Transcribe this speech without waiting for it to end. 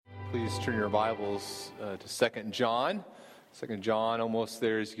Please turn your Bibles to 2 John. 2 John, almost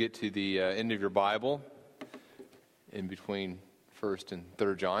there as you get to the end of your Bible, in between 1st and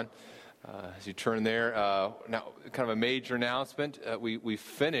 3rd John. As you turn there, now kind of a major announcement. We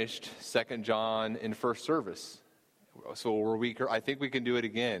finished 2 John in first service. So we're weaker. I think we can do it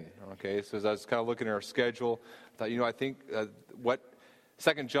again. Okay, so as I was kind of looking at our schedule, I thought, I think what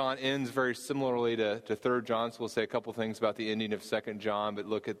 2 John ends very similarly to 3 John, so we'll say a couple things about the ending of 2 John, but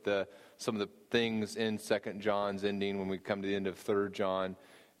look at some of the things in 2 John's ending when we come to the end of 3 John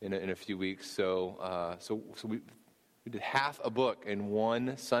in a few weeks. So we did half a book in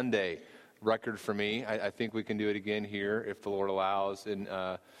one Sunday, record for me. I think we can do it again here if the Lord allows in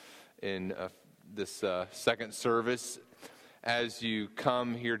this second service. As you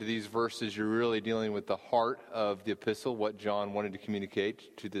come here to these verses, you're really dealing with the heart of the epistle, what John wanted to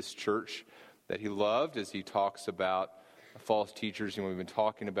communicate to this church that he loved as he talks about false teachers. We've been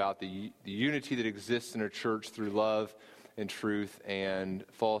talking about the unity that exists in a church through love and truth, and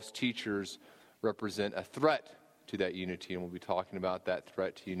false teachers represent a threat to that unity, and we'll be talking about that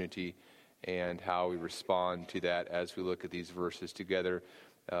threat to unity and how we respond to that as we look at these verses together.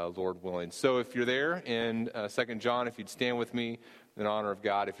 Lord willing. So if you're there in 2 John, if you'd stand with me in honor of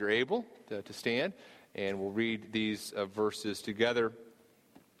God, if you're able to stand, and we'll read these verses together,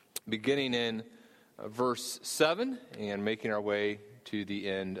 beginning in verse 7 and making our way to the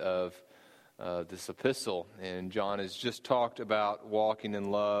end of this epistle. And John has just talked about walking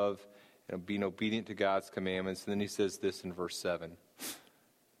in love and being obedient to God's commandments. And then he says this in verse 7.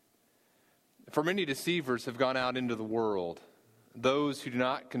 For many deceivers have gone out into the world, those who do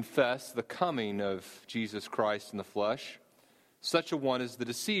not confess the coming of Jesus Christ in the flesh. Such a one is the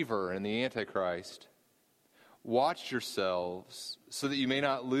deceiver and the Antichrist. Watch yourselves so that you may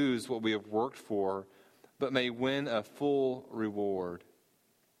not lose what we have worked for, but may win a full reward.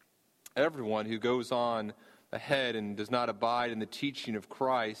 Everyone who goes on ahead and does not abide in the teaching of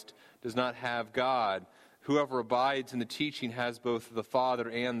Christ does not have God. Whoever abides in the teaching has both the Father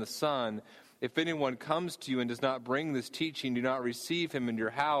and the Son. If anyone comes to you and does not bring this teaching, do not receive him in your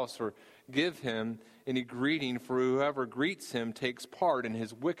house or give him any greeting, for whoever greets him takes part in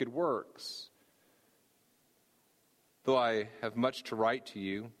his wicked works. Though I have much to write to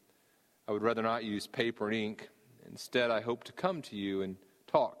you, I would rather not use paper and ink. Instead, I hope to come to you and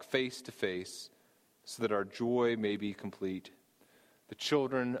talk face to face so that our joy may be complete. The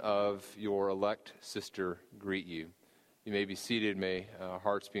children of your elect sister greet you. You may be seated. May our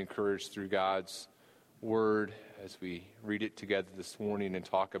hearts be encouraged through God's word as we read it together this morning and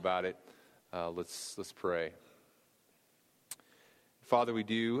talk about it. Let's pray. Father, we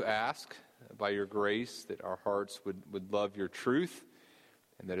do ask by your grace that our hearts would love your truth,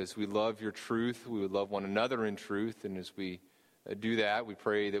 and that as we love your truth, we would love one another in truth. And as we do that, we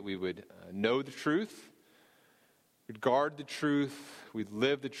pray that we would know the truth, we'd guard the truth, we'd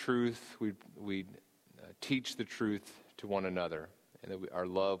live the truth, we'd teach the truth to one another, and that our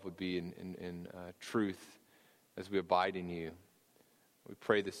love would be in truth as we abide in you. We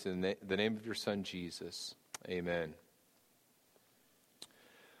pray this in the name of your Son, Jesus. Amen.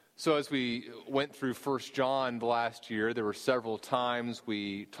 So as we went through 1 John the last year, there were several times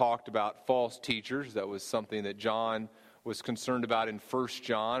we talked about false teachers. That was something that John was concerned about in 1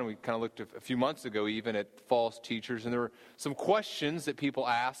 John. We kind of looked a few months ago even at false teachers, and there were some questions that people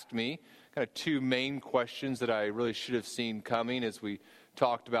asked me, kind of two main questions that I really should have seen coming as we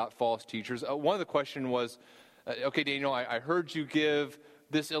talked about false teachers. One of the questions was, okay, Daniel, I heard you give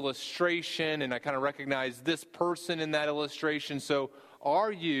this illustration, and I kind of recognize this person in that illustration, so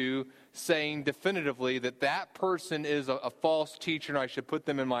are you saying definitively that person is a false teacher and I should put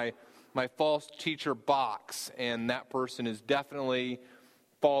them in my false teacher box, and that person is definitely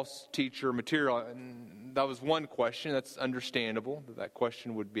false teacher material? And that was one question. That's understandable that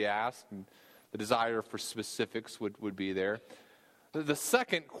question would be asked, and the desire for specifics would be there. The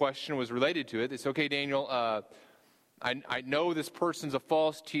second question was related to it. It's, okay, Daniel, I know this person's a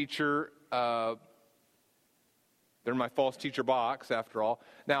false teacher. They're in my false teacher box, after all.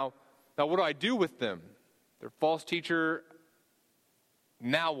 Now what do I do with them? They're a false teacher.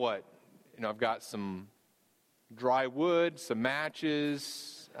 Now what? I've got some dry wood, some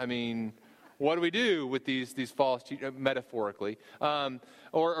matches. What do we do with these false teachers, metaphorically?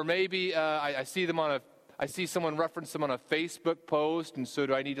 Or maybe I see someone reference them on a Facebook post, and so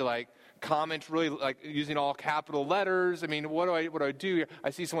do I need to comment really using all capital letters? What do I do here? I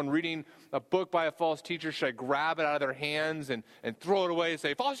see someone reading a book by a false teacher. Should I grab it out of their hands and throw it away and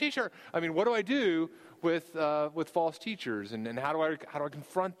say, false teacher? What do I do with false teachers, and how do I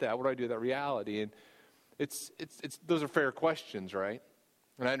confront that? What do I do with that reality? And it's those are fair questions, right?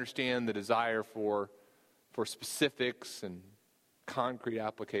 And I understand the desire for specifics and concrete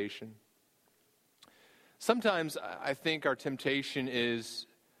application. Sometimes I think our temptation is,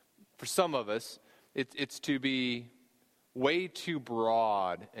 for some of us, it's to be way too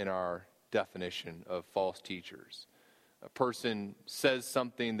broad in our definition of false teachers. A person says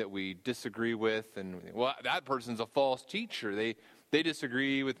something that we disagree with, and well, that person's a false teacher. They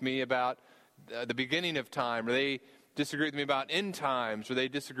disagree with me about the beginning of time, or they disagree with me about end times, or they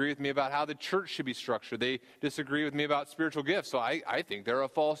disagree with me about how the church should be structured. They disagree with me about spiritual gifts, so I think they're a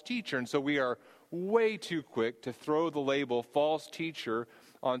false teacher. And so we are way too quick to throw the label false teacher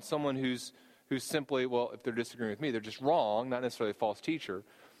on someone who's simply, well, if they're disagreeing with me, they're just wrong, not necessarily a false teacher.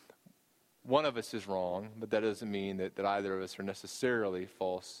 One of us is wrong, but that doesn't mean that either of us are necessarily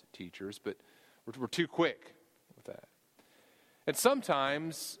false teachers, but we're too quick with that. And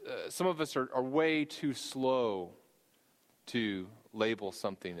sometimes some of us are way too slow to label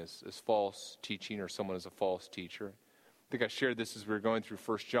something as false teaching or someone as a false teacher. I think I shared this as we were going through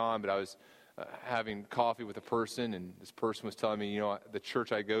 1 John, but I was having coffee with a person, and this person was telling me, the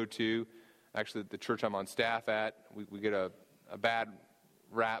church I go to, actually the church I'm on staff at, we get a bad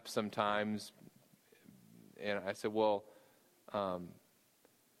rap sometimes. And I said, well,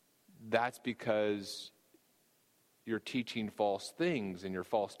 that's because you're teaching false things and you're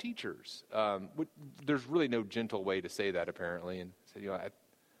false teachers. There's really no gentle way to say that, apparently. And I said, I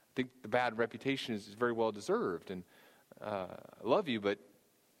think the bad reputation is very well deserved. And I love you, but,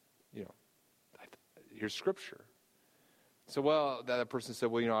 here's Scripture. So, well, that person said,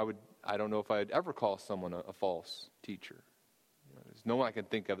 well, I don't know if I'd ever call someone a false teacher. There's no one I can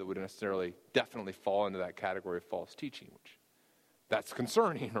think of that would necessarily definitely fall into that category of false teaching, which that's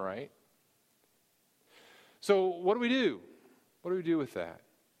concerning, right? So what do we do? What do we do with that?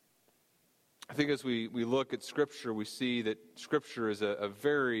 I think as we look at Scripture, we see that Scripture is a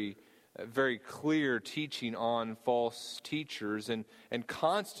very clear teaching on false teachers. And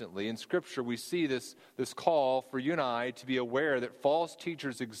constantly in Scripture, we see this call for you and I to be aware that false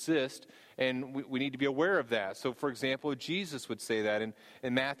teachers exist, and we need to be aware of that. So, for example, Jesus would say that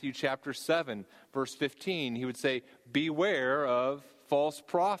in Matthew chapter 7, verse 15. He would say, beware of false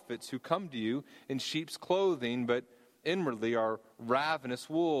prophets who come to you in sheep's clothing, but inwardly are ravenous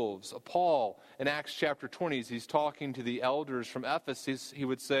wolves. Paul, in Acts chapter 20, as he's talking to the elders from Ephesus, he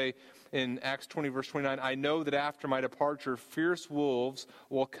would say in Acts 20, verse 29, I know that after my departure, fierce wolves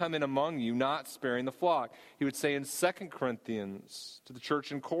will come in among you, not sparing the flock. He would say in 2 Corinthians, to the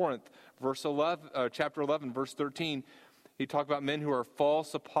church in Corinth, chapter 11, verse 13, he talked about men who are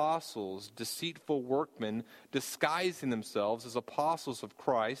false apostles, deceitful workmen, disguising themselves as apostles of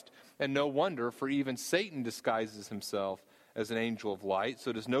Christ. And no wonder, for even Satan disguises himself as an angel of light. So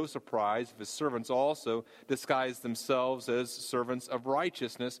it is no surprise if his servants also disguise themselves as servants of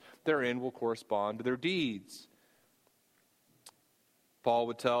righteousness. Their end will correspond to their deeds. Paul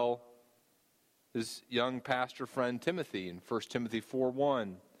would tell his young pastor friend Timothy in 1 Timothy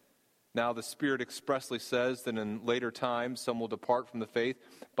 4:1, now the Spirit expressly says that in later times some will depart from the faith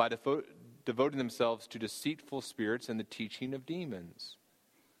by devoting themselves to deceitful spirits and the teaching of demons.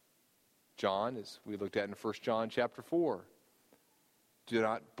 John, as we looked at in 1 John chapter 4, do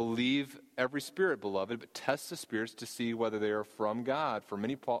not believe every spirit, beloved, but test the spirits to see whether they are from God, for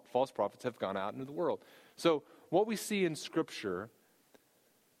many false prophets have gone out into the world. So what we see in Scripture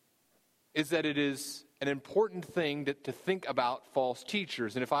is that it is an important thing to think about false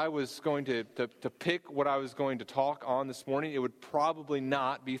teachers. And if I was going to pick what I was going to talk on this morning, it would probably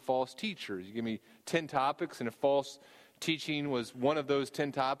not be false teachers. You give me 10 topics, and if false teaching was one of those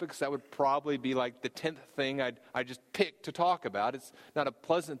 10 topics, that would probably be like the 10th thing I just picked to talk about. It's not a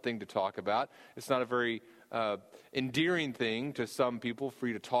pleasant thing to talk about. It's not a very endearing thing to some people for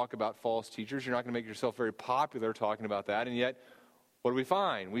you to talk about false teachers. You're not going to make yourself very popular talking about that. And yet, what do we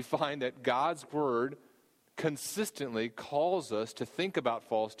find? We find that God's Word consistently calls us to think about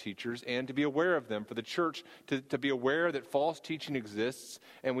false teachers and to be aware of them. For the church to be aware that false teaching exists,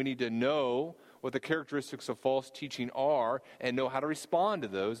 and we need to know what the characteristics of false teaching are and know how to respond to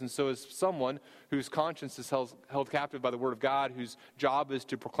those. And so as someone whose conscience is held captive by the Word of God, whose job is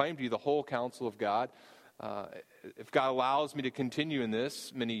to proclaim to you the whole counsel of God, if God allows me to continue in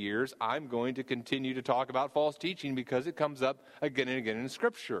this many years, I'm going to continue to talk about false teaching because it comes up again and again in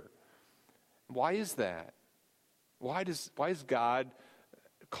Scripture. Why is that? Why does God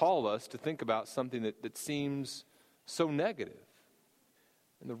call us to think about something that seems so negative?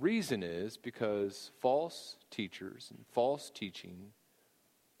 And the reason is because false teachers and false teaching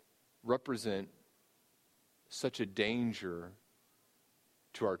represent such a danger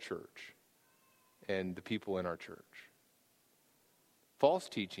to our church and the people in our church. false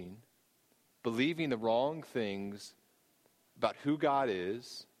teaching, believing the wrong things about who God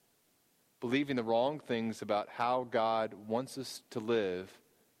is, believing the wrong things about how God wants us to live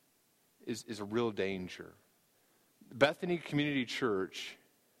is a real danger. Bethany Community Church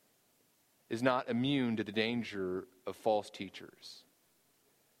is not immune to the danger of false teachers.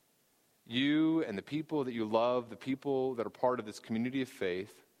 You and the people that you love, the people that are part of this community of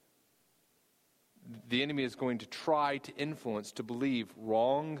faith, the enemy is going to try to influence, to believe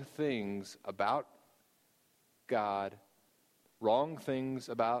wrong things about God, wrong things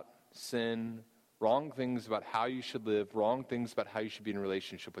about sin, wrong things about how you should live, wrong things about how you should be in a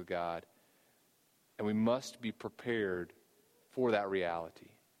relationship with God. And we must be prepared for that reality.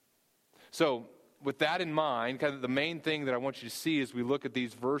 So, with that in mind, kind of the main thing that I want you to see as we look at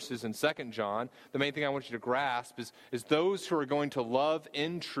these verses in 2 John, the main thing I want you to grasp is those who are going to love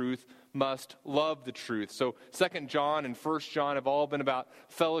in truth must love the truth. So 2 John and 1 John have all been about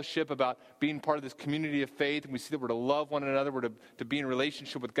fellowship, about being part of this community of faith. And we see that we're to love one another, we're to be in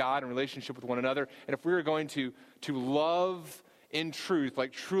relationship with God and relationship with one another. And if we are going to love in truth,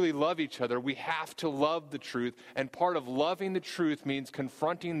 like truly love each other, we have to love the truth. And part of loving the truth means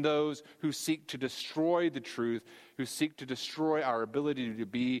confronting those who seek to destroy the truth, who seek to destroy our ability to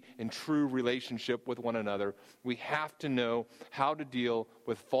be in true relationship with one another. We have to know how to deal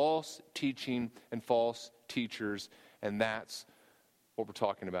with false teaching and false teachers, and that's what we're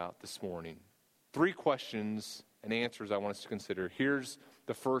talking about this morning. 3 questions and answers I want us to consider. Here's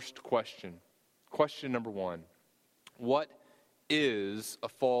the first question. Question number 1. What is a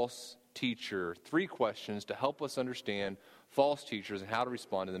false teacher? 3 questions to help us understand false teachers and how to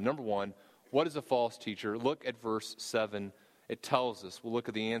respond to them. Number 1, what is a false teacher? Look at verse 7. It tells us. We'll look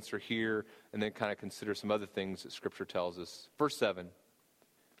at the answer here and then kind of consider some other things that Scripture tells us. Verse 7.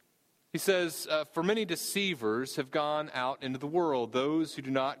 He says, for many deceivers have gone out into the world, those who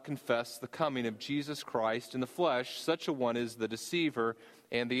do not confess the coming of Jesus Christ in the flesh. Such a one is the deceiver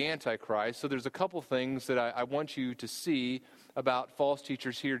and the Antichrist. So there's a couple things that I want you to see about false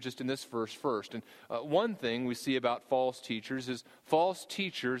teachers here just in this verse first. And one thing we see about false teachers is false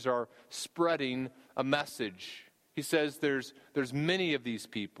teachers are spreading a message. He says there's many of these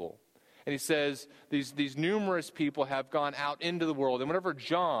people. And he says these numerous people have gone out into the world. And whenever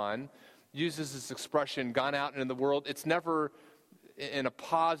John uses this expression, gone out into the world, it's never in a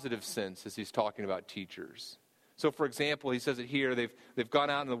positive sense as he's talking about teachers. So, for example, he says it here, they've gone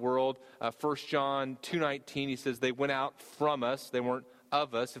out in the world. 1 John 2:19, he says they went out from us. They weren't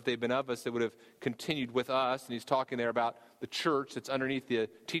of us. If they'd been of us, they would have continued with us. And he's talking there about the church that's underneath the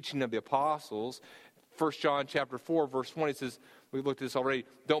teaching of the apostles. 1 John chapter 4, verse 1, he says, we looked at this already,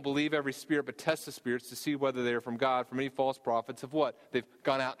 don't believe every spirit, but test the spirits to see whether they are from God. For many false prophets have what? They've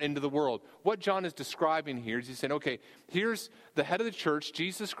gone out into the world. What John is describing here is he's saying, okay, here's the head of the church,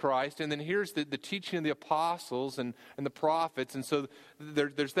 Jesus Christ, and then here's the teaching of the apostles and the prophets, and so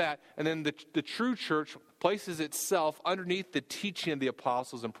there's that. And then the true church places itself underneath the teaching of the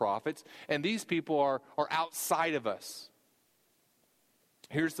apostles and prophets, and these people are outside of us.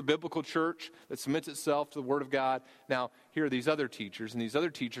 Here's the biblical church that submits itself to the Word of God. Now, here are these other teachers, and these other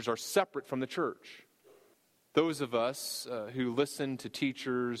teachers are separate from the church. Those of us who listen to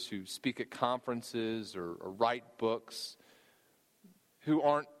teachers, who speak at conferences or write books, who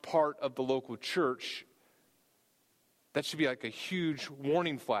aren't part of the local church, that should be like a huge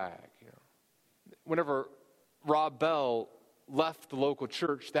warning flag. You know. Whenever Rob Bell left the local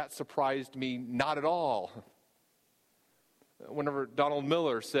church, that surprised me not at all. Whenever Donald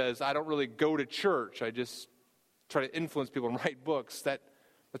Miller says, I don't really go to church, I just try to influence people and write books,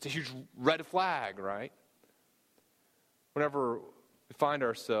 that's a huge red flag, right? Whenever we find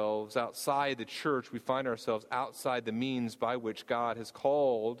ourselves outside the church, we find ourselves outside the means by which God has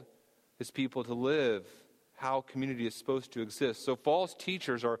called His people to live, how community is supposed to exist. So false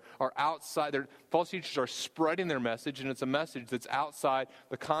teachers are outside. False teachers are spreading their message, and it's a message that's outside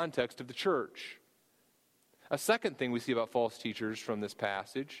the context of the church. A second thing we see about false teachers from this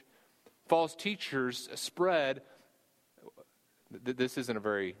passage, false teachers spread, this isn't a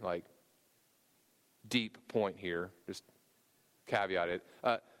very deep point here, just caveat it.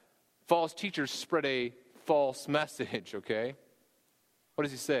 False teachers spread a false message, okay? What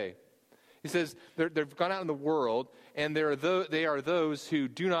does he say? He says they've gone out in the world, and they are those who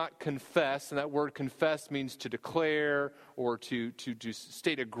do not confess, and that word confess means to declare or to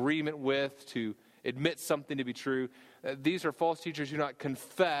state agreement with, to admit something to be true. These are false teachers who do not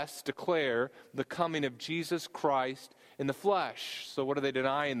confess, declare the coming of Jesus Christ in the flesh. So what are they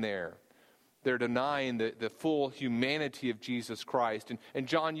denying there? They're denying the full humanity of Jesus Christ. And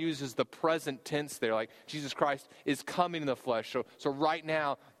John uses the present tense there, like Jesus Christ is coming in the flesh. So right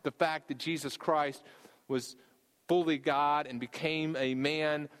now, the fact that Jesus Christ was fully God and became a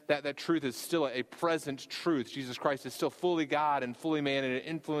man, that truth is still a present truth. Jesus Christ is still fully God and fully man, and it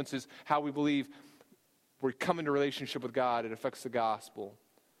influences how we believe we come into relationship with God. It affects the gospel.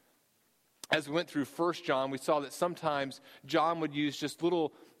 As we went through 1 John, we saw that sometimes John would use just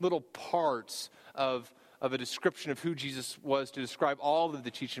little parts of a description of who Jesus was to describe all of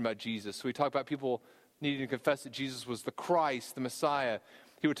the teaching about Jesus. So we talked about people needing to confess that Jesus was the Christ, the Messiah.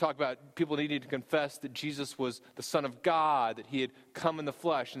 He would talk about people needing to confess that Jesus was the Son of God, that he had come in the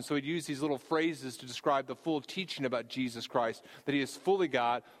flesh. And so he'd use these little phrases to describe the full teaching about Jesus Christ, that he is fully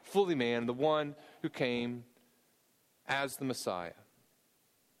God, fully man, the one who came as the Messiah.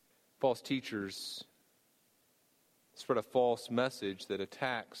 False teachers spread a false message that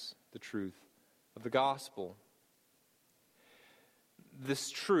attacks the truth of the gospel. This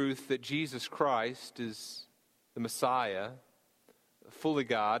truth that Jesus Christ is the Messiah, fully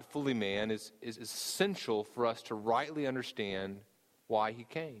God, fully man, is essential for us to rightly understand why he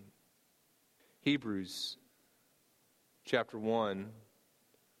came. Hebrews chapter 1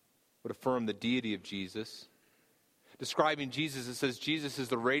 would affirm the deity of Jesus. Describing Jesus, it says, Jesus is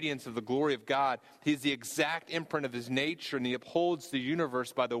the radiance of the glory of God. He is the exact imprint of his nature, and he upholds the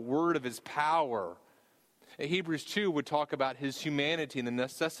universe by the word of his power. Hebrews 2 would talk about his humanity and the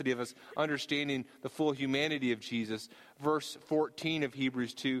necessity of us understanding the full humanity of Jesus. Verse 14 of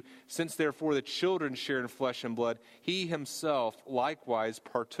Hebrews 2, since therefore the children share in flesh and blood, he himself likewise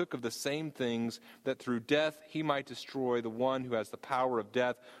partook of the same things, that through death he might destroy the one who has the power of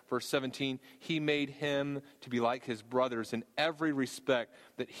death. Verse 17, he made him to be like his brothers in every respect,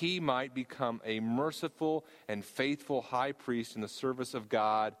 that he might become a merciful and faithful high priest in the service of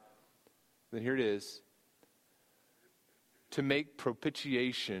God. Then here it is. To make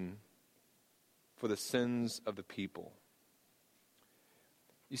propitiation for the sins of the people.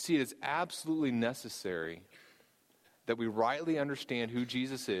 You see, it is absolutely necessary that we rightly understand who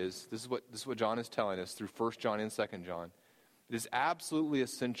Jesus is. This is what John is telling us through 1 John and 2 John. It is absolutely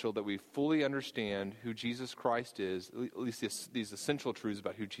essential that we fully understand who Jesus Christ is, at least these essential truths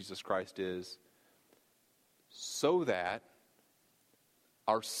about who Jesus Christ is, so that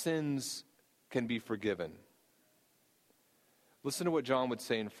our sins can be forgiven. Listen to what John would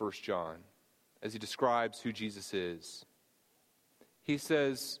say in 1 John as he describes who Jesus is. He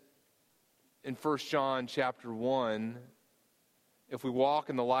says in 1 John chapter 1, if we walk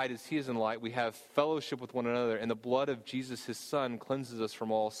in the light as he is in the light, we have fellowship with one another, and the blood of Jesus, his Son, cleanses us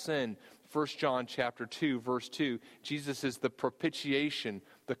from all sin. 1 John chapter 2, verse 2, Jesus is the propitiation,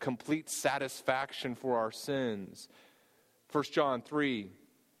 the complete satisfaction for our sins. 1 John 3,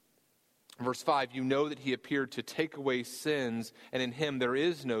 verse 5, you know that he appeared to take away sins, and in him there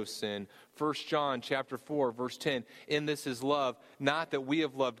is no sin. 1 John chapter 4, verse 10, in this is love, not that we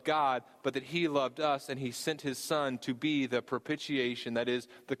have loved God, but that he loved us, and he sent his Son to be the propitiation, that is,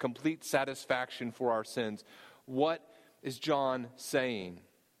 the complete satisfaction for our sins. What is John saying?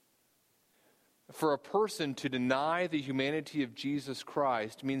 For a person to deny the humanity of Jesus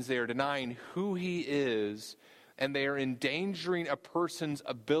Christ means they are denying who he is, and they are endangering a person's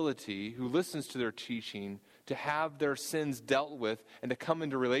ability who listens to their teaching to have their sins dealt with and to come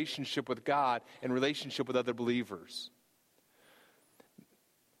into relationship with God and relationship with other believers.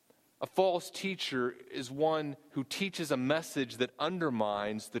 A false teacher is one who teaches a message that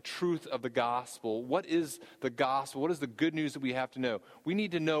undermines the truth of the gospel. What is the gospel? What is the good news that we have to know? We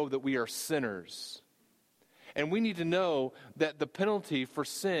need to know that we are sinners. And we need to know that the penalty for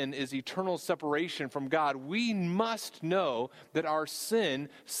sin is eternal separation from God. We must know that our sin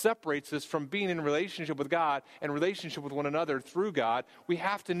separates us from being in relationship with God and relationship with one another through God. We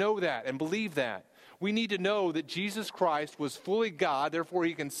have to know that and believe that. We need to know that Jesus Christ was fully God, therefore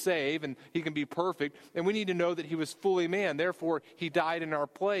he can save and he can be perfect. And we need to know that he was fully man, therefore he died in our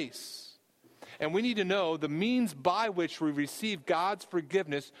place. And we need to know the means by which we receive God's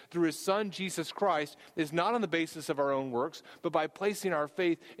forgiveness through his Son, Jesus Christ, is not on the basis of our own works, but by placing our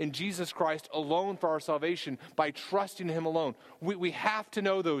faith in Jesus Christ alone for our salvation, by trusting him alone. We have to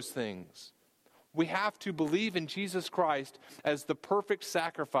know those things. We have to believe in Jesus Christ as the perfect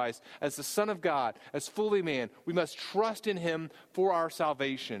sacrifice, as the Son of God, as fully man. We must trust in him for our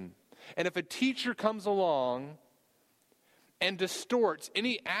salvation. And if a teacher comes along and distorts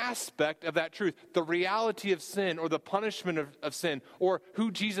any aspect of that truth, the reality of sin or the punishment of sin, or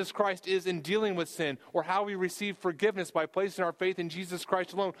who Jesus Christ is in dealing with sin, or how we receive forgiveness by placing our faith in Jesus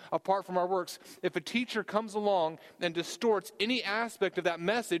Christ alone, apart from our works. If a teacher comes along and distorts any aspect of that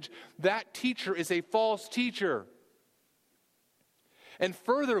message, that teacher is a false teacher. And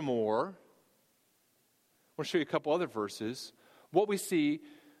furthermore, I want to show you a couple other verses. What we see,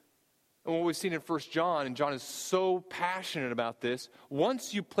 and what we've seen in 1 John, and John is so passionate about this,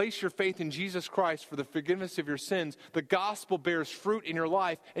 once you place your faith in Jesus Christ for the forgiveness of your sins, the gospel bears fruit in your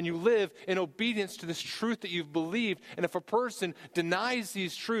life, and you live in obedience to this truth that you've believed. And if a person denies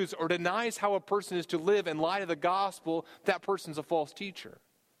these truths or denies how a person is to live in light of the gospel, that person's a false teacher.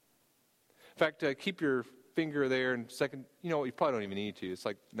 In fact, keep your finger there and second, you probably don't even need to. It's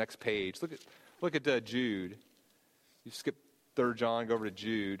like next page. Look at Jude. You skip 3 John, go over to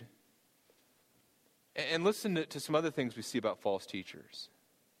Jude. And listen to some other things we see about false teachers.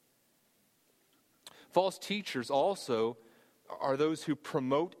 False teachers also are those who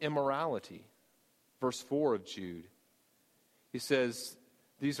promote immorality. Verse 4 of Jude. He says,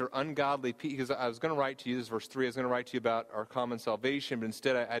 these are ungodly people. Because I was going to write to you, this is verse 3, I was going to write to you about our common salvation, but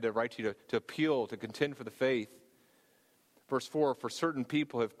instead I had to write to you to appeal, to contend for the faith. Verse 4, for certain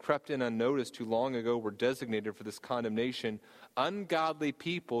people have crept in unnoticed who long ago were designated for this condemnation, ungodly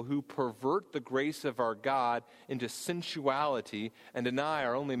people who pervert the grace of our God into sensuality and deny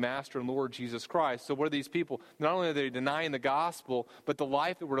our only Master and Lord Jesus Christ. So what are these people? Not only are they denying the gospel, but the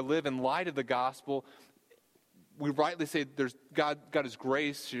life that we're to live in light of the gospel. We rightly say there's God is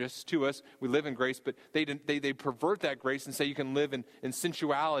gracious to us. We live in grace, but they pervert that grace and say you can live in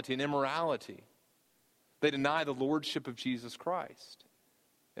sensuality and immorality. They deny the lordship of Jesus Christ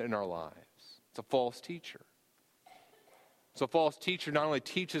in our lives. It's a false teacher. So a false teacher not only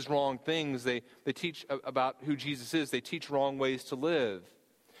teaches wrong things, they teach about who Jesus is. They teach wrong ways to live.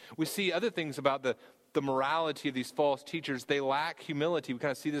 We see other things about the morality of these false teachers. They lack humility. We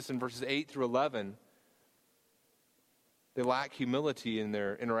kind of see this in verses 8 through 11. They lack humility in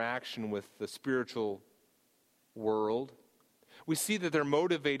their interaction with the spiritual world. We see that they're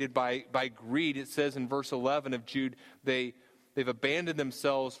motivated by greed. It says in verse 11 of Jude, they've abandoned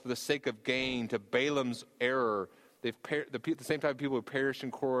themselves for the sake of gain to Balaam's error. The same type of people who perished in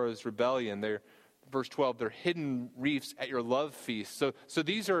Korah's rebellion. Verse 12, they're hidden reefs at your love feast. So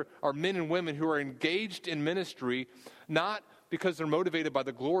these are men and women who are engaged in ministry, not because they're motivated by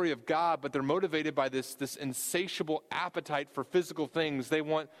the glory of God, but they're motivated by this insatiable appetite for physical things. They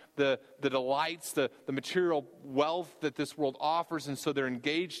want the delights, the material wealth that this world offers, and so they're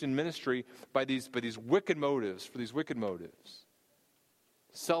engaged in ministry by these wicked motives, for these wicked motives.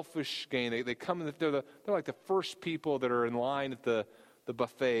 Selfish gain. They come in, they're like the first people that are in line at the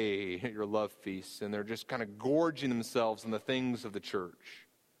buffet at your love feast, and they're just kind of gorging themselves on the things of the church.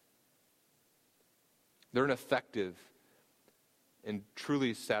 They're ineffective in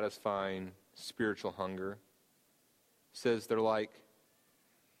truly satisfying spiritual hunger. It says they're like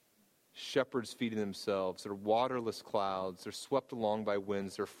shepherds feeding themselves. They're waterless clouds. They're swept along by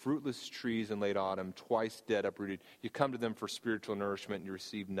winds. They're fruitless trees in late autumn, twice dead, uprooted. You come to them for spiritual nourishment and you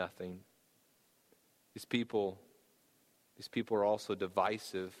receive nothing. These people are also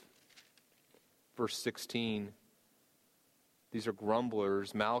divisive. Verse 16, these are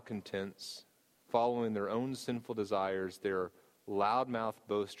grumblers, malcontents, following their own sinful desires. They're loudmouth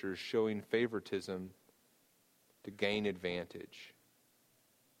boasters showing favoritism to gain advantage.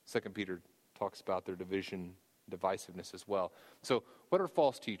 2 Peter talks about their divisiveness as well. So what are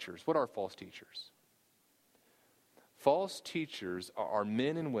false teachers? What are false teachers? False teachers are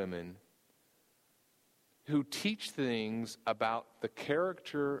men and women who teach things about the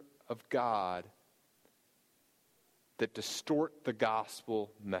character of God that distort the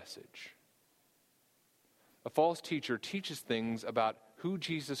gospel message. A false teacher teaches things about who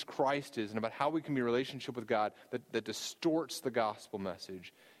Jesus Christ is and about how we can be in relationship with God that distorts the gospel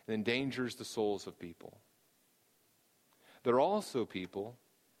message and endangers the souls of people. There are also people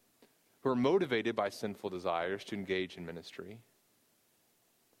who are motivated by sinful desires to engage in ministry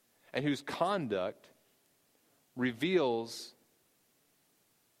and whose conduct reveals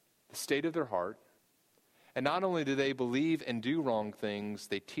the state of their heart. And not only do they believe and do wrong things,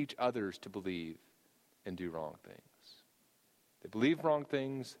 they teach others to believe and do wrong things. They believe wrong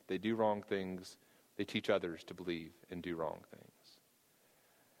things, they do wrong things, they teach others to believe and do wrong things.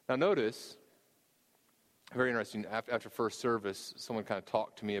 Now notice, very interesting, after first service, someone kind of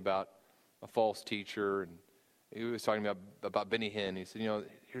talked to me about a false teacher, and he was talking about Benny Hinn. He said,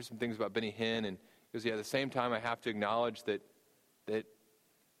 here's some things about Benny Hinn, and he goes, at the same time I have to acknowledge that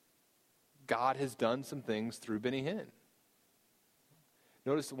God has done some things through Benny Hinn.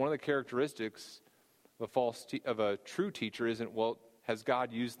 Notice one of the characteristics of a true teacher isn't, well, has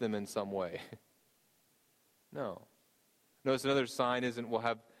God used them in some way? No. Notice another sign isn't, well,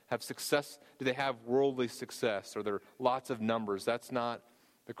 have success, do they have worldly success? Are there lots of numbers? That's not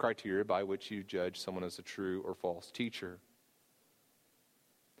the criteria by which you judge someone as a true or false teacher.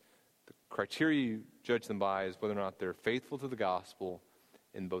 The criteria you judge them by is whether or not they're faithful to the gospel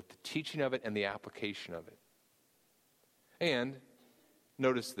in both the teaching of it and the application of it. And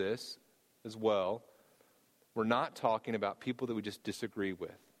notice this as well. We're not talking about people that we just disagree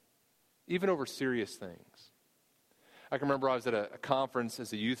with, even over serious things. I can remember I was at a conference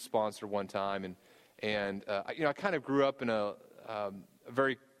as a youth sponsor one time, and I kind of grew up in a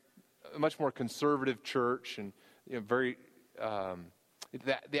much more conservative church, and very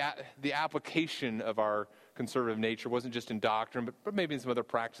the application of our conservative nature wasn't just in doctrine, but maybe in some other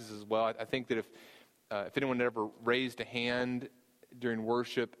practices as well. I think that if anyone had ever raised a hand during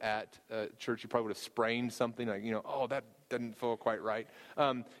worship at church, you probably would have sprained something like, oh, that doesn't feel quite right.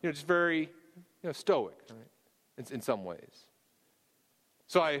 Just very stoic, right? In some ways.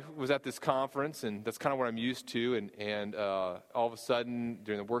 So I was at this conference, and that's kind of what I'm used to. And all of a sudden,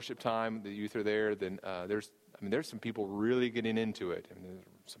 during the worship time, the youth are there. Then there's some people really getting into it. And there's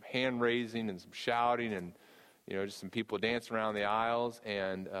some hand raising and some shouting, and just some people dancing around the aisles.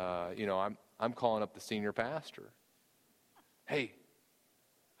 And I'm calling up the senior pastor. Hey,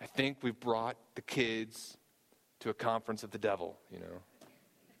 I think we've brought the kids to a conference of the devil.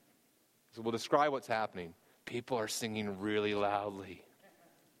 So we'll describe what's happening. People are singing really loudly.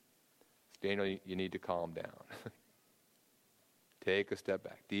 Daniel, you need to calm down. Take a step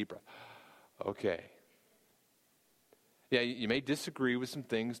back. Deep breath. Okay. Yeah, you may disagree with some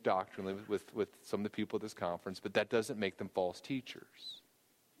things doctrinally with some of the people at this conference, but that doesn't make them false teachers.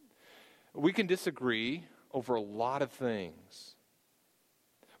 We can disagree over a lot of things.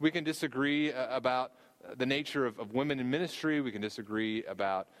 We can disagree about the nature of women in ministry. We can disagree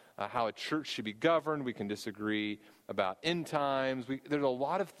about how a church should be governed. We can disagree about end times. There's a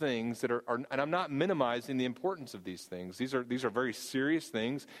lot of things that are, and I'm not minimizing the importance of these things. These are very serious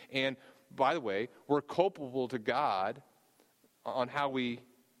things. And by the way, we're culpable to God on how we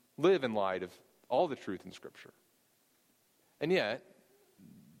live in light of all the truth in Scripture. And yet,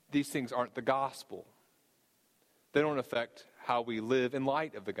 these things aren't the gospel. They don't affect how we live in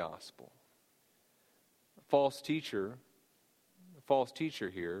light of the gospel. A false teacher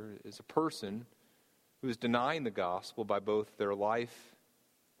here is a person who is denying the gospel by both their life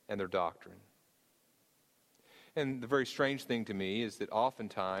and their doctrine. And the very strange thing to me is that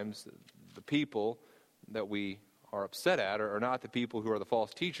oftentimes the people that we are upset at are not the people who are the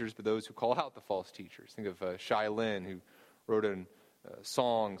false teachers, but those who call out the false teachers. Think of Shai Linne, who wrote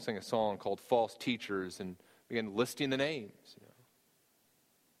sang a song called False Teachers, and began listing the names.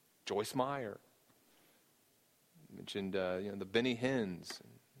 Joyce Meyer. Mentioned the Benny Hinns,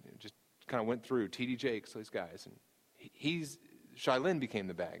 and just kind of went through T.D. Jakes, those guys, and Shai Linne became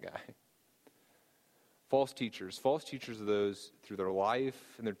the bad guy. False teachers are those through their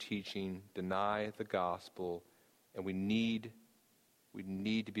life and their teaching deny the gospel, and we need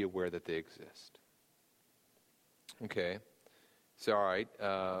to be aware that they exist. Okay, so all right.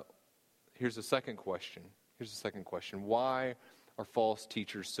 Here's the second question. Why are false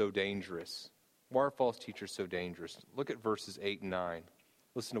teachers so dangerous? Why are false teachers so dangerous? Look at verses 8 and 9.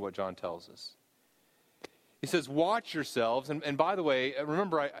 Listen to what John tells us. He says, watch yourselves. And by the way,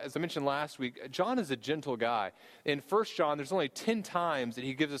 remember, as I mentioned last week, John is a gentle guy. In 1 John, there's only 10 times that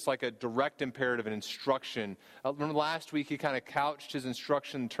he gives us like a direct imperative, an instruction. Remember last week, he kind of couched his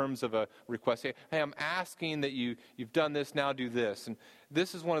instruction in terms of a request. Hey, I'm asking that you've done this, now do this. And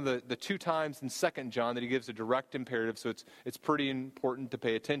this is one of the 2 times in 2 John that he gives a direct imperative, so it's pretty important to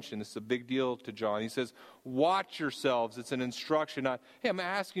pay attention. This is a big deal to John. He says, watch yourselves. It's an instruction, not, hey, I'm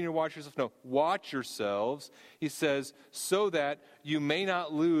asking you to watch yourself. No, watch yourselves. He says, so that you may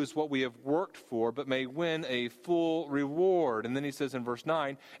not lose what we have worked for, but may win a full reward. And then he says in verse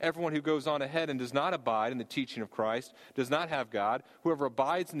 9, everyone who goes on ahead and does not abide in the teaching of Christ does not have God. Whoever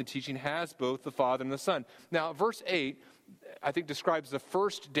abides in the teaching has both the Father and the Son. Now, verse 8, I think, describes the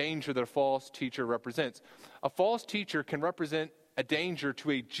first danger that a false teacher represents. A false teacher can represent a danger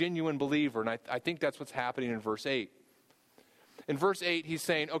to a genuine believer, and I think that's what's happening in verse 8. In verse 8, he's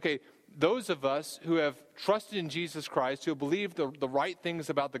saying, okay, those of us who have trusted in Jesus Christ, who have believed the right things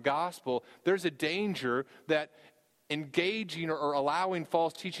about the gospel, there's a danger that engaging or allowing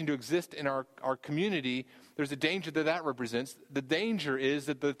false teaching to exist in our community, there's a danger that represents. The danger is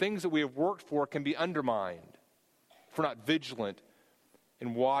that the things that we have worked for can be undermined if we're not vigilant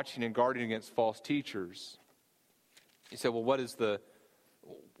in watching and guarding against false teachers. You say, well, what is the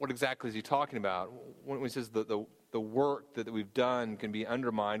what exactly is he talking about? When he says the work that we've done can be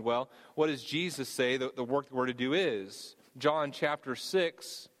undermined, well, what does Jesus say the work that we're to do is? John chapter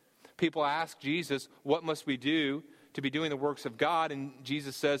 6, people ask Jesus, what must we do to be doing the works of God? And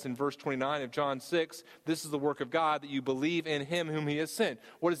Jesus says in verse 29 of John 6, this is the work of God, that you believe in him whom he has sent.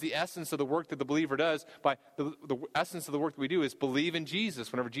 What is the essence of the work that the believer does? By the essence of the work that we do is believe in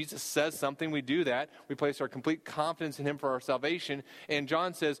Jesus. Whenever Jesus says something, we do that. We place our complete confidence in him for our salvation. And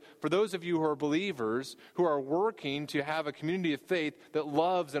John says, for those of you who are believers, who are working to have a community of faith that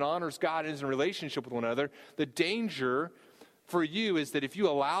loves and honors God and is in relationship with one another, the danger for you is that if you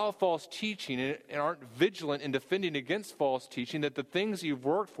allow false teaching and aren't vigilant in defending against false teaching, that the things you've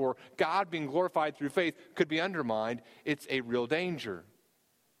worked for, God being glorified through faith, could be undermined. It's a real danger.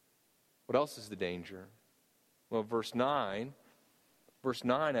 What else is the danger? Well, verse 9,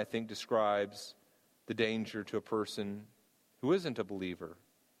 I think, describes the danger to a person who isn't a believer.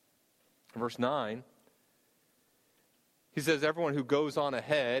 Verse 9, he says, everyone who goes on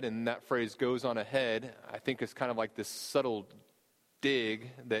ahead, and that phrase goes on ahead, I think is kind of like this subtle dig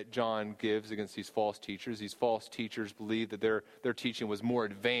that John gives against these false teachers. These false teachers believed that their teaching was more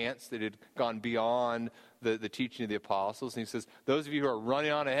advanced, that it had gone beyond the teaching of the apostles. And he says, those of you who are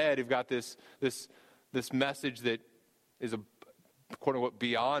running on ahead, who've got this message that is, quote unquote,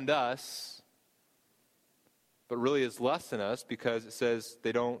 beyond us, but really is less than us, because it says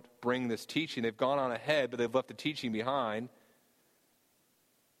they don't bring this teaching. They've gone on ahead, but they've left the teaching behind. It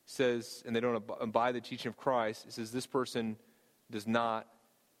says, and they don't abide the teaching of Christ. It says this person does not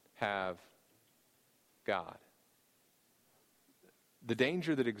have God. The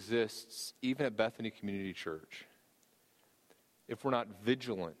danger that exists, even at Bethany Community Church, if we're not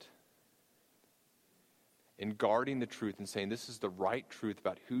vigilant in guarding the truth and saying this is the right truth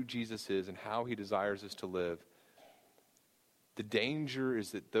about who Jesus is and how he desires us to live, the danger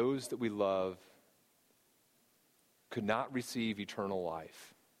is that those that we love could not receive eternal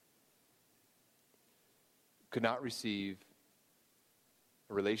life, could not receive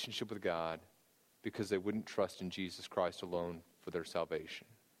a relationship with God because they wouldn't trust in Jesus Christ alone for their salvation.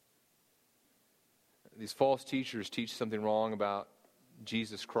 These false teachers teach something wrong about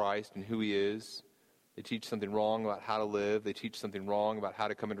Jesus Christ and who he is. They teach something wrong about how to live. They teach something wrong about how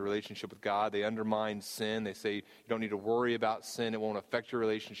to come into relationship with God. They undermine sin. They say you don't need to worry about sin. It won't affect your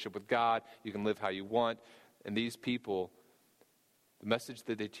relationship with God. You can live how you want. And these people, the message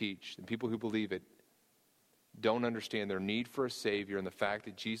that they teach, the people who believe it, don't understand their need for a Savior and the fact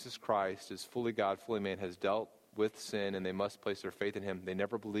that Jesus Christ is fully God, fully man, has dealt with sin, and they must place their faith in him. They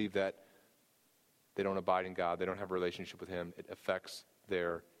never believe that. They don't abide in God. They don't have a relationship with him. It affects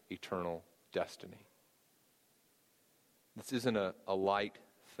their eternal destiny. This isn't a light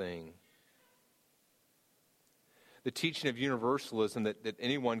thing. The teaching of universalism, that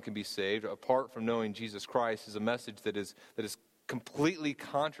anyone can be saved apart from knowing Jesus Christ, is a message that is completely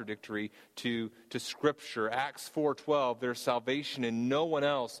contradictory to Scripture. Acts 4:12, there's salvation in no one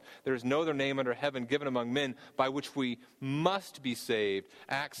else. There is no other name under heaven given among men by which we must be saved.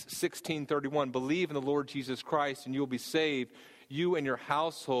 Acts 16:31, believe in the Lord Jesus Christ and you will be saved, you and your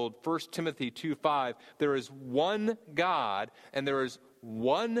household. 1 Timothy 2:5, there is one God and there is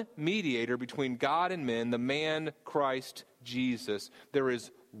one mediator between God and men, the man Christ Jesus. There is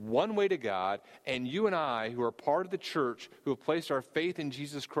one way to God, and you and I, who are part of the church, who have placed our faith in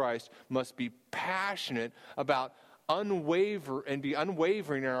Jesus Christ, must be passionate about be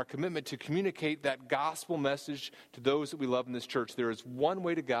unwavering in our commitment to communicate that gospel message to those that we love in this church. There is one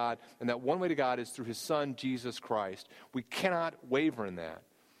way to God, and that one way to God is through his Son, Jesus Christ. We cannot waver in that.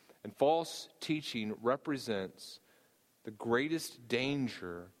 And false teaching represents the greatest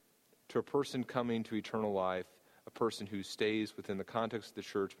danger to a person coming to eternal life, a person who stays within the context of the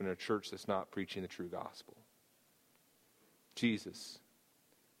church, but in a church that's not preaching the true gospel. Jesus,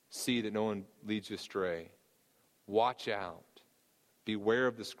 see that no one leads you astray. Watch out. Beware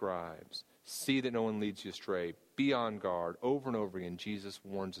of the scribes. See that no one leads you astray. Be on guard. Over and over again, Jesus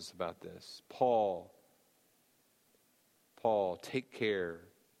warns us about this. Paul, take care.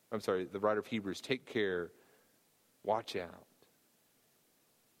 The writer of Hebrews, take care. Watch out.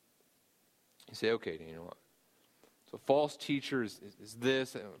 You say, okay, Daniel, what? So false teacher is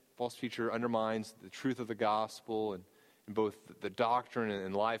this. False teacher undermines the truth of the gospel and in both the doctrine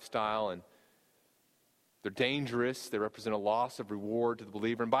and lifestyle. And they're dangerous. They represent a loss of reward to the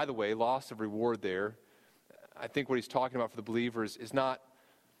believer. And by the way, loss of reward there, I think what he's talking about for the believers is not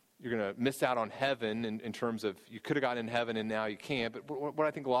you're going to miss out on heaven in terms of you could have gotten in heaven and now you can't. But what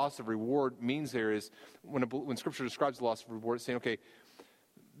I think loss of reward means there is when Scripture describes the loss of reward, it's saying, okay,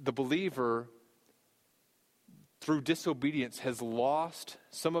 the believer, through disobedience, has lost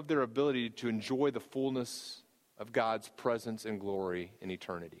some of their ability to enjoy the fullness of God's presence and glory in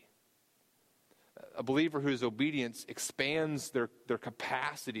eternity. A believer whose obedience expands their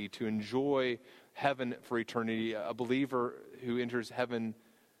capacity to enjoy heaven for eternity. A believer who enters heaven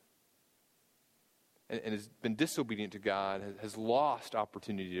and has been disobedient to God has lost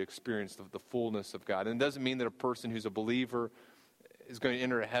opportunity to experience the fullness of God. And it doesn't mean that a person who's a believer is going to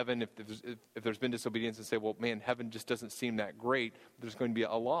enter heaven if there's been disobedience and say, well, man, heaven just doesn't seem that great. There's going to be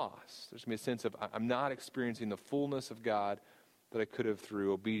a loss. There's going to be a sense of, I'm not experiencing the fullness of God that I could have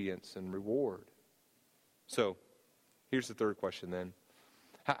through obedience and reward. So, here's the third question then.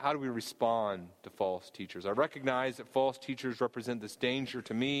 How do we respond to false teachers? I recognize that false teachers represent this danger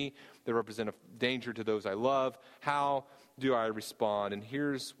to me. They represent a danger to those I love. How do I respond? And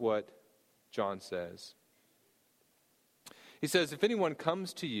here's what John says. He says, if anyone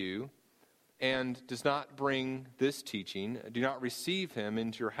comes to you and does not bring this teaching, do not receive him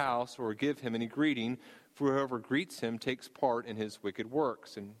into your house or give him any greeting, for whoever greets him takes part in his wicked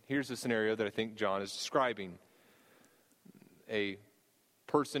works. And here's the scenario that I think John is describing. A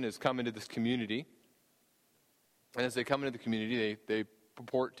person has come into this community, and as they come into the community, they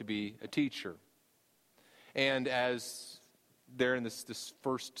purport to be a teacher. And as they're in this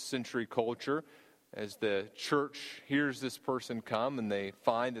first century culture, as the church hears this person come and they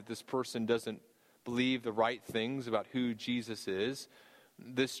find that this person doesn't believe the right things about who Jesus is,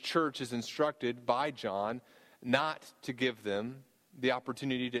 this church is instructed by John not to give them the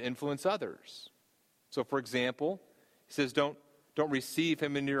opportunity to influence others. So, for example, he says, don't receive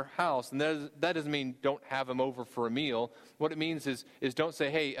him into your house. And that doesn't mean don't have him over for a meal. What it means is don't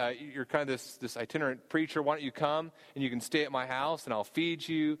say, hey, you're kind of this itinerant preacher. Why don't you come and you can stay at my house and I'll feed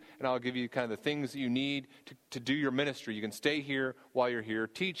you and I'll give you kind of the things that you need to do your ministry. You can stay here while you're here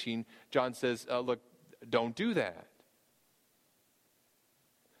teaching. John says, look, don't do that.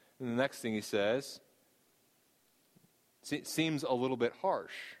 And the next thing he says seems a little bit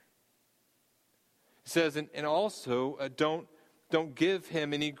harsh. He says, and also don't give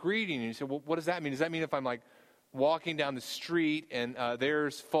him any greeting. And you say, well, what does that mean? Does that mean if I'm like walking down the street and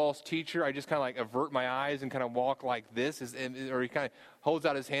there's false teacher, I just kind of like avert my eyes and kind of walk like this? Or he kind of holds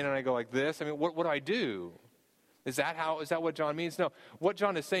out his hand and I go like this? I mean, what do I do? Is that what John means? No. What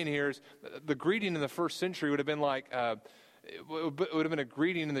John is saying here is the greeting in the first century would have been like, it would have been a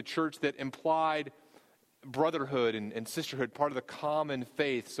greeting in the church that implied brotherhood and sisterhood, part of the common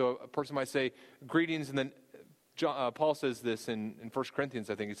faith. So a person might say, greetings, and then Paul says this in 1 Corinthians,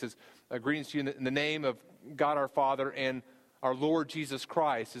 I think. He says, greetings to you in the name of God our Father and our Lord Jesus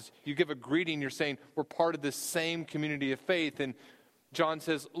Christ. As you give a greeting, you're saying we're part of this same community of faith. And John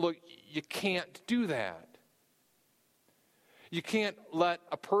says, look, you can't do that. You can't let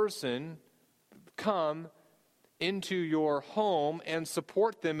a person come into your home and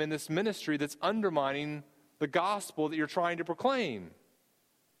support them in this ministry that's undermining the gospel that you're trying to proclaim.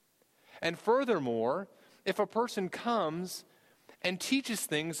 And furthermore, if a person comes and teaches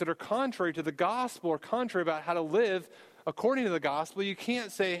things that are contrary to the gospel or contrary about how to live according to the gospel, you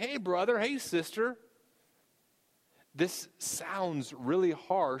can't say, hey brother, hey sister. This sounds really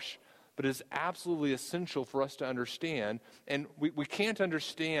harsh, but is absolutely essential for us to understand. And we can't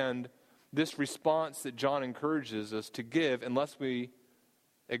understand this response that John encourages us to give unless we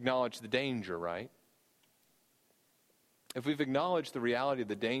acknowledge the danger, right? If we've acknowledged the reality of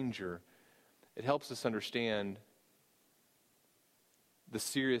the danger, it helps us understand the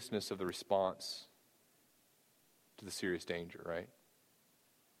seriousness of the response to the serious danger, right?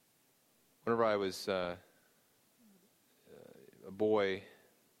 Whenever I was a boy,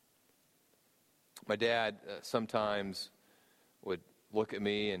 my dad sometimes would look at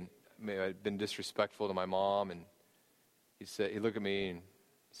me, and maybe I'd been disrespectful to my mom, and he'd look at me and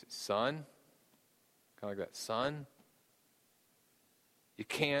say, son, kind of like that, son, you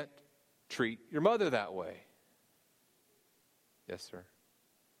can't treat your mother that way. Yes, sir.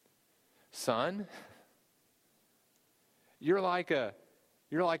 Son, you're like an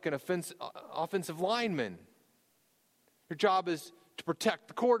offensive lineman. Your job is to protect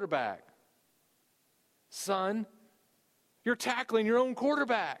the quarterback. Son, you're tackling your own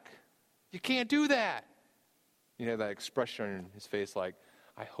quarterback. You can't do that. You know that expression on his face like,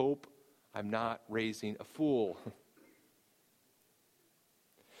 I hope I'm not raising a fool.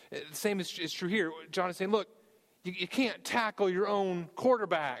 The same is true here. John is saying, look, you can't tackle your own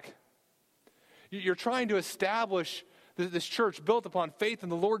quarterback. You're trying to establish this church built upon faith in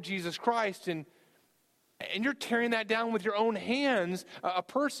the Lord Jesus Christ, and you're tearing that down with your own hands. A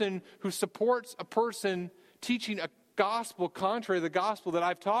person who supports a person teaching a gospel contrary to the gospel that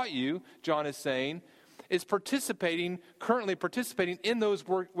I've taught you, John is saying, is currently participating in those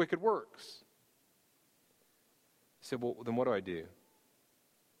wicked works. You say, well, then what do I do?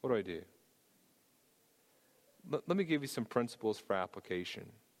 What do I do? Let me give you some principles for application.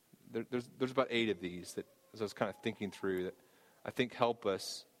 There's about 8 of these that, as I was kind of thinking through, that I think help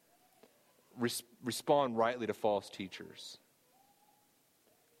us respond rightly to false teachers.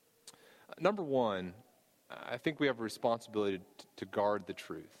 Number 1, I think we have a responsibility to guard the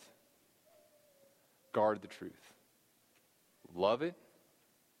truth. Guard the truth. Love it.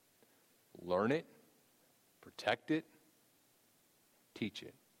 Learn it. Protect it. Teach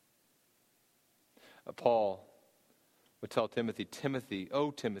it. Paul would tell Timothy,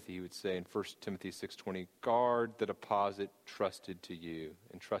 "O Timothy," he would say in 1 Timothy 6:20, "guard the deposit entrusted to you."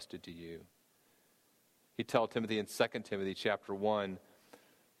 He'd tell Timothy in 2 Timothy chapter 1,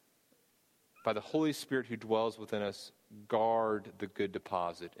 "By the Holy Spirit who dwells within us, guard the good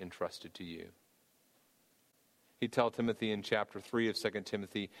deposit entrusted to you." He'd tell Timothy in chapter 3 of 2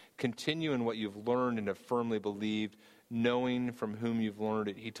 Timothy, "Continue in what you've learned and have firmly believed, knowing from whom you've learned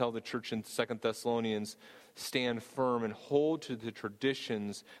it." He'd tell the church in 2 Thessalonians, "Stand firm and hold to the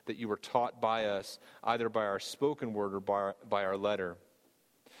traditions that you were taught by us, either by our spoken word or by our letter."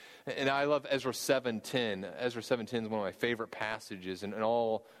 And I love Ezra 7:10. Ezra 7:10 is one of my favorite passages, and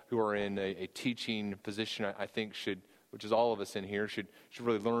all who are in a teaching position, I think, which is all of us in here, should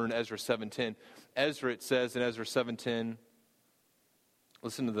really learn Ezra 7:10. Ezra, it says in Ezra 7:10,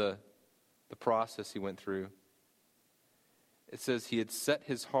 listen to the process he went through. It says he had set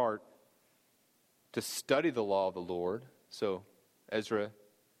his heart to study the law of the Lord. So Ezra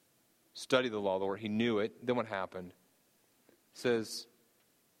studied the law of the Lord. He knew it. Then what happened? It says,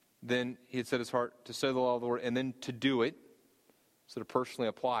 then he had set his heart to study the law of the Lord and then to do it, so to personally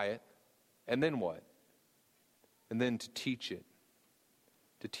apply it. And then what? And then to teach it,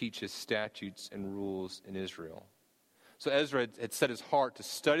 to teach his statutes and rules in Israel. So Ezra had set his heart to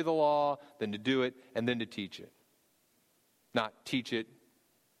study the law, then to do it, and then to teach it. Not teach it,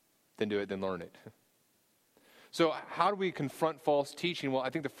 then do it, then learn it. So how do we confront false teaching? Well, I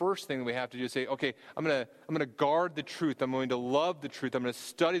think the first thing that we have to do is say, okay, I'm going to guard the truth. I'm going to love the truth. I'm going to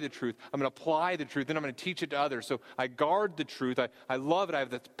study the truth. I'm going to apply the truth. Then I'm going to teach it to others. So I guard the truth. I love it. I have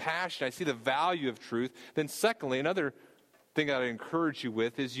this passion. I see the value of truth. Then secondly, another thing that I encourage you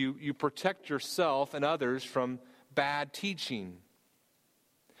with is you protect yourself and others from bad teaching.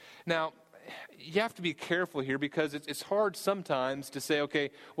 Now, you have to be careful here because it's hard sometimes to say,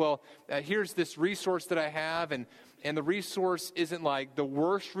 okay, well, here's this resource that I have, and the resource isn't like the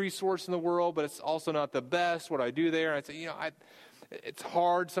worst resource in the world, but it's also not the best. What do I do there? I say, it's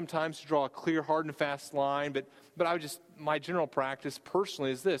hard sometimes to draw a clear, hard and fast line, but my general practice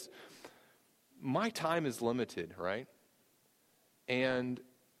personally is this. My time is limited, right? And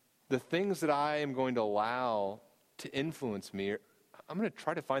the things that I am going to allow to influence me, I'm going to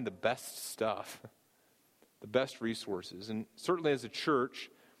try to find the best stuff, the best resources. And certainly as a church,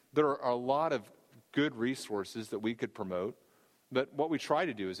 there are a lot of good resources that we could promote. But what we try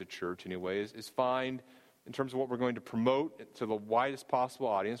to do as a church anyway is find, in terms of what we're going to promote to the widest possible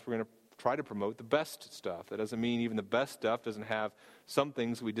audience, we're going to try to promote the best stuff. That doesn't mean even the best stuff doesn't have some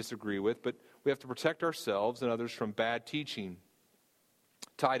things we disagree with, but we have to protect ourselves and others from bad teaching.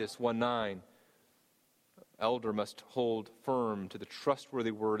 Titus 1:9. Elder must hold firm to the trustworthy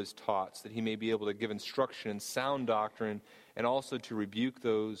word as taught, so that he may be able to give instruction in sound doctrine and also to rebuke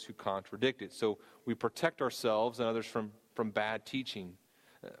those who contradict it. So we protect ourselves and others from bad teaching.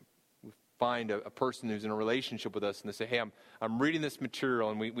 We find a person who's in a relationship with us and they say, hey, I'm reading this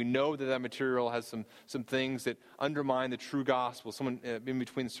material, and we know that material has some things that undermine the true gospel. Someone in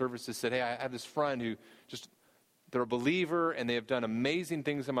between the services said, hey, I have this friend who they're a believer and they have done amazing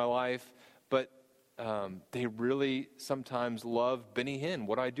things in my life, but they really sometimes love Benny Hinn.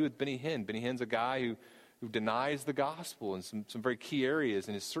 What do I do with Benny Hinn? Benny Hinn's a guy who denies the gospel in some very key areas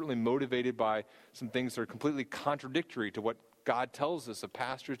and is certainly motivated by some things that are completely contradictory to what God tells us of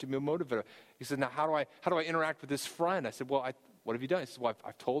pastors to be motivated. He said, now how do I interact with this friend? I said, well, what have you done? He said, well,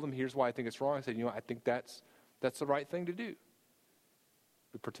 I've told him, here's why I think it's wrong. I said, I think that's the right thing to do.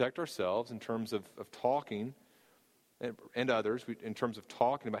 We protect ourselves in terms of talking and others, in terms of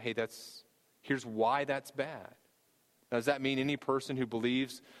talking about, hey, here's why that's bad. Now, does that mean any person who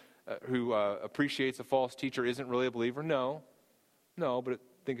believes, who appreciates a false teacher isn't really a believer? No, but I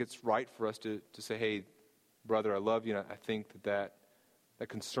think it's right for us to say, hey, brother, I love you, and I think that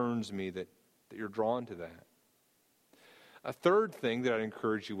concerns me that you're drawn to that. A third thing that I'd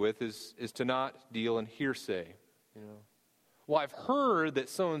encourage you with is to not deal in hearsay. Well, I've heard that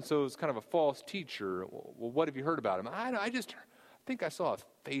so-and-so is kind of a false teacher. Well, what have you heard about him? I think think I saw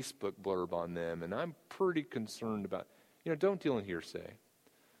a Facebook blurb on them, and I'm pretty concerned about, don't deal in hearsay.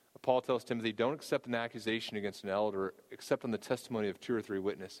 Paul tells Timothy, don't accept an accusation against an elder except on the testimony of 2 or 3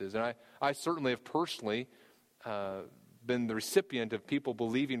 witnesses. And I certainly have personally been the recipient of people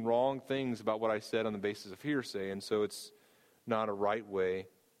believing wrong things about what I said on the basis of hearsay, and so it's not a right way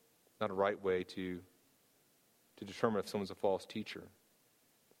to determine if someone's a false teacher.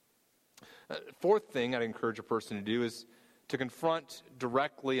 Fourth thing I'd encourage a person to do is to confront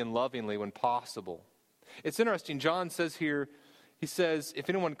directly and lovingly when possible. It's interesting, John says here, he says, if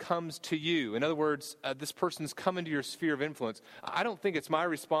anyone comes to you, in other words, this person's come into your sphere of influence. I don't think it's my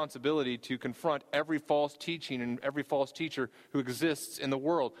responsibility to confront every false teaching and every false teacher who exists in the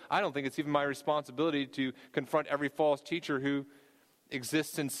world. I don't think it's even my responsibility to confront every false teacher who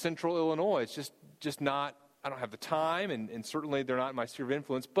exists in central Illinois. It's just not, I don't have the time, and certainly they're not in my sphere of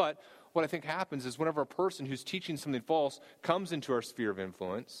influence. But what I think happens is whenever a person who's teaching something false comes into our sphere of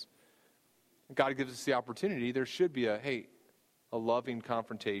influence, God gives us the opportunity, there should be a loving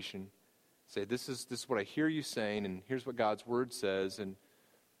confrontation. Say, this is what I hear you saying, and here's what God's word says, and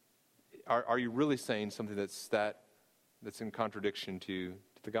are you really saying something that's in contradiction to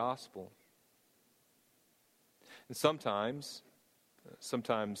the gospel? And sometimes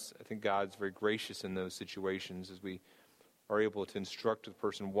I think God's very gracious in those situations as we are able to instruct the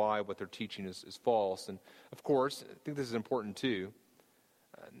person why what they're teaching is false. And of course, I think this is important too.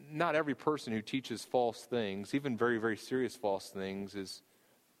 Not every person who teaches false things, even very, very serious false things, is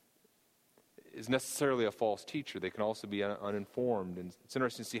necessarily a false teacher. They can also be uninformed. And it's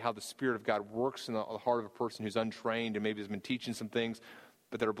interesting to see how the Spirit of God works in the heart of a person who's untrained and maybe has been teaching some things,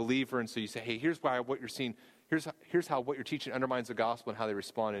 but they're a believer. And so you say, hey, here's why what you're seeing, here's how what you're teaching undermines the gospel, and how they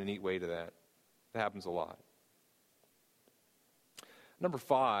respond in a neat way to that. That happens a lot. Number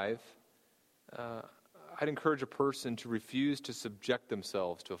 5, I'd encourage a person to refuse to subject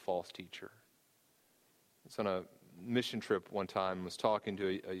themselves to a false teacher. I was on a mission trip one time and was talking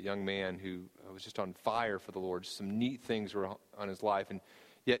to a young man who was just on fire for the Lord. Just some neat things were on his life, and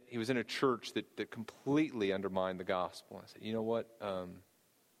yet he was in a church that completely undermined the gospel. I said, you know what?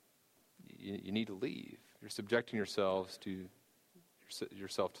 You need to leave. You're subjecting yourself to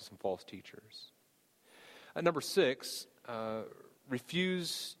some false teachers. Number 6,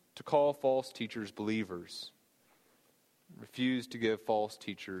 refuse to call false teachers believers. Refuse to give false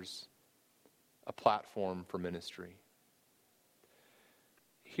teachers a platform for ministry.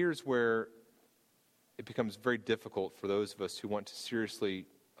 Here's where it becomes very difficult for those of us who want to seriously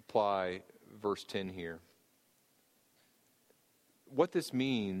apply verse 10 here. What this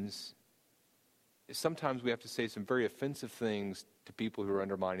means is sometimes we have to say some very offensive things to people who are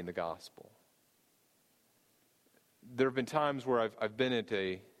undermining the gospel. There have been times where I've been at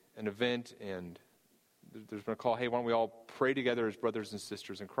an event and there's been a call, hey, why don't we all pray together as brothers and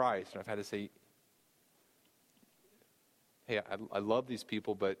sisters in Christ? And I've had to say, hey, I love these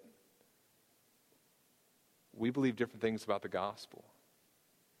people, but we believe different things about the gospel.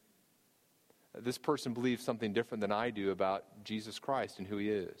 This person believes something different than I do about Jesus Christ and who he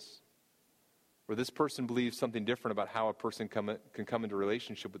is. Or this person believes something different about how a person can come into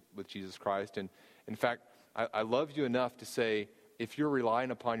relationship with Jesus Christ. And in fact, I love you enough to say, if you're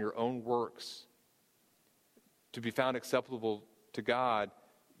relying upon your own works to be found acceptable to God,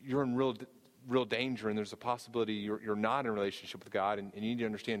 you're in real danger, and there's a possibility you're not in a relationship with God, and you need to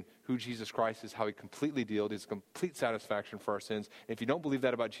understand who Jesus Christ is, how he completely dealt, his complete satisfaction for our sins. And if you don't believe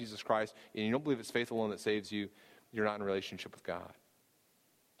that about Jesus Christ, and you don't believe it's faith alone that saves you, you're not in a relationship with God.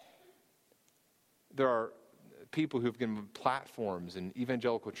 There are people who have given platforms in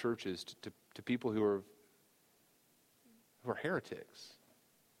evangelical churches to people who are heretics.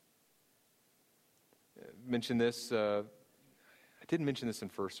 I mentioned this. I didn't mention this in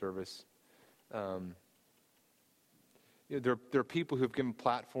first service. There are people who have given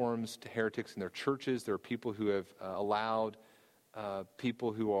platforms to heretics in their churches. There are people who have allowed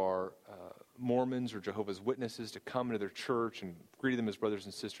people who are Mormons or Jehovah's Witnesses to come into their church and greet them as brothers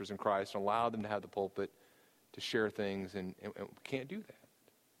and sisters in Christ and allow them to have the pulpit to share things, and we can't do that.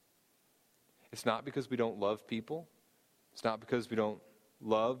 It's not because we don't love people. It's not because we don't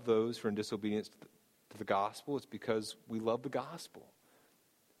love those who are in disobedience to the gospel. It's because we love the gospel.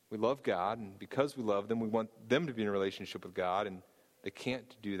 We love God, and because we love them, we want them to be in a relationship with God, and they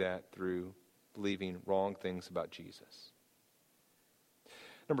can't do that through believing wrong things about Jesus.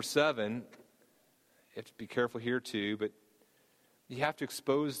 Number 7, you have to be careful here too, but you have to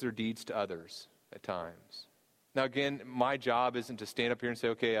expose their deeds to others at times. Now again, my job isn't to stand up here and say,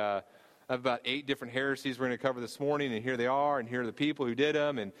 okay, I have about 8 different heresies we're going to cover this morning, and here they are, and here are the people who did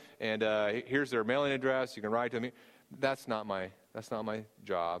them, and here's their mailing address. You can write to them. That's not my That's not my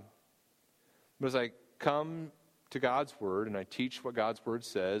job. But as I come to God's Word and I teach what God's Word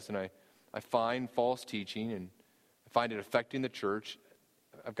says, and I find false teaching and I find it affecting the church,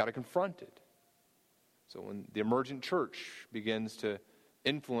 I've got to confront it. So when the emergent church begins to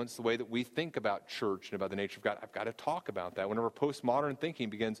influence the way that we think about church and about the nature of God, I've got to talk about that. Whenever postmodern thinking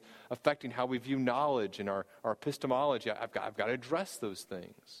begins affecting how we view knowledge and our epistemology, I've got to address those things.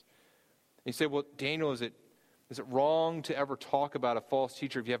 And you say, well, Daniel, is it wrong to ever talk about a false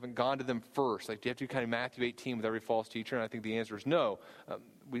teacher if you haven't gone to them first? Like, do you have to do kind of Matthew 18 with every false teacher? And I think the answer is no.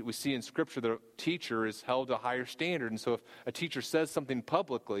 We see in Scripture that a teacher is held to a higher standard. And so if a teacher says something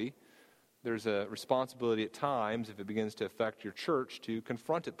publicly, there's a responsibility at times, if it begins to affect your church, to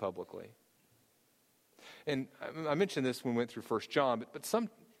confront it publicly. And I mentioned this when we went through 1 John, but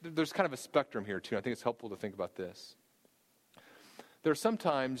there's kind of a spectrum here too. I think it's helpful to think about this. There are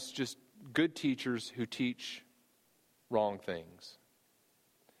sometimes just good teachers who teach wrong things.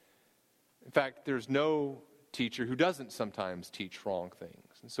 In fact, there's no teacher who doesn't sometimes teach wrong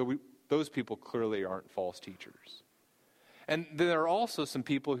things. And so those people clearly aren't false teachers. And there are also some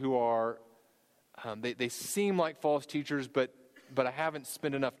people who are, they seem like false teachers, but I haven't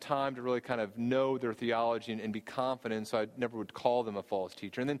spent enough time to really kind of know their theology and be confident, so I never would call them a false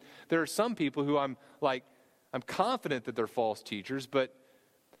teacher. And then there are some people who I'm confident that they're false teachers, but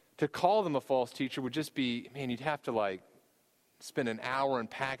to call them a false teacher would just be, you'd have to spend an hour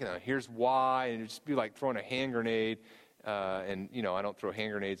unpacking them. Here's why, and it'd just be like throwing a hand grenade. And I don't throw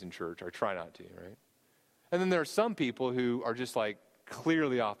hand grenades in church. I try not to, right? And then there are some people who are just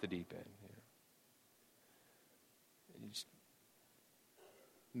clearly off the deep end.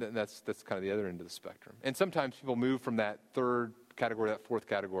 That's kind of the other end of the spectrum. And sometimes people move from that third category, that fourth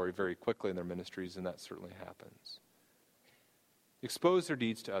category very quickly in their ministries, and that certainly happens. Expose their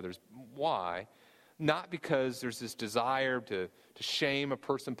deeds to others. Why? Not because there's this desire to shame a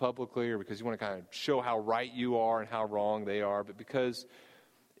person publicly or because you want to kind of show how right you are and how wrong they are, but because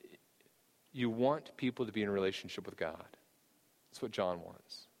you want people to be in a relationship with God. That's what John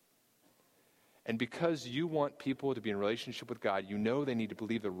wants. And because you want people to be in a relationship with God, you know they need to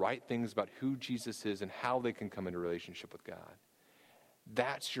believe the right things about who Jesus is and how they can come into a relationship with God.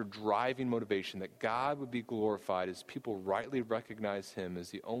 That's your driving motivation, that God would be glorified as people rightly recognize him as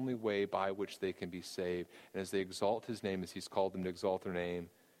the only way by which they can be saved, and as they exalt his name as he's called them to exalt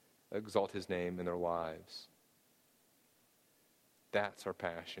his name in their lives. That's our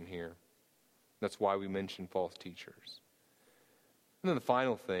passion here. That's why we mention false teachers. And then the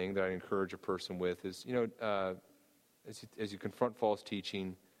final thing that I encourage a person with is, as you confront false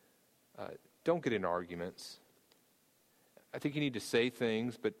teaching, don't get in arguments. I think you need to say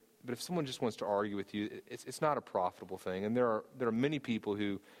things, but if someone just wants to argue with you, it's not a profitable thing. And there are many people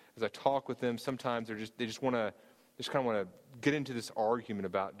who, as I talk with them, sometimes they just kind of want to get into this argument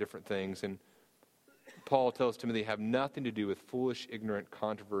about different things. And Paul tells Timothy, have nothing to do with foolish, ignorant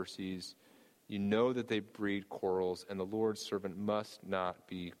controversies. You know that they breed quarrels, and the Lord's servant must not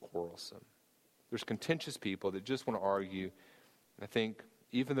be quarrelsome. There's contentious people that just want to argue. And I think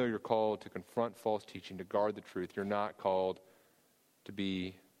even though you're called to confront false teaching, to guard the truth, you're not called to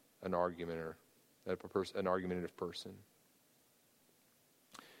be an argumenter, an argumentative person.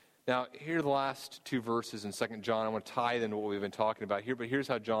 Now, here are the last two verses in 2 John. I want to tie them to what we've been talking about here, but here's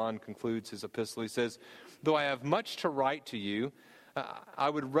how John concludes his epistle. He says, though I have much to write to you, I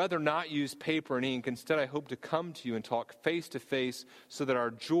would rather not use paper and ink. Instead, I hope to come to you and talk face to face so that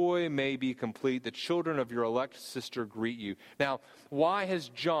our joy may be complete. The children of your elect sister greet you. Now, why has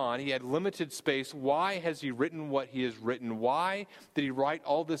John, he had limited space, why has he written what he has written? Why did he write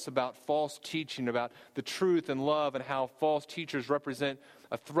all this about false teaching, about the truth and love, and how false teachers represent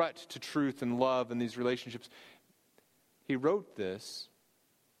a threat to truth and love in these relationships? He wrote this,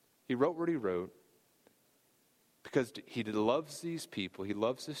 he wrote what he wrote, because he loves these people, he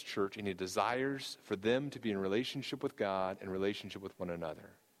loves this church, and he desires for them to be in relationship with God and relationship with one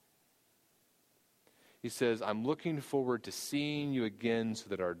another. He says, I'm looking forward to seeing you again so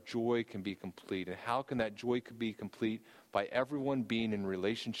that our joy can be complete. And how can that joy be complete? By everyone being in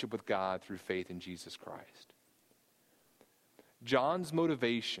relationship with God through faith in Jesus Christ. John's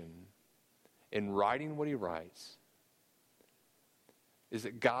motivation in writing what he writes is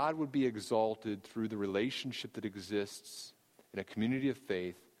that God would be exalted through the relationship that exists in a community of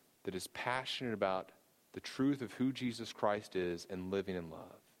faith that is passionate about the truth of who Jesus Christ is and living in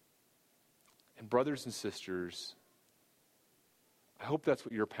love. And brothers and sisters, I hope that's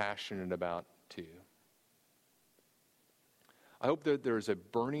what you're passionate about too. I hope that there is a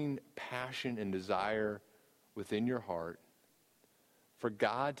burning passion and desire within your heart for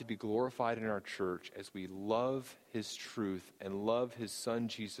God to be glorified in our church as we love his truth and love his Son,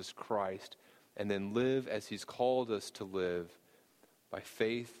 Jesus Christ, and then live as he's called us to live by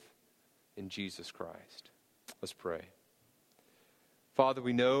faith in Jesus Christ. Let's pray. Father,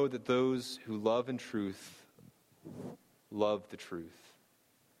 we know that those who love in truth love the truth.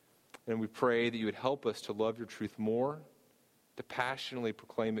 And we pray that you would help us to love your truth more, to passionately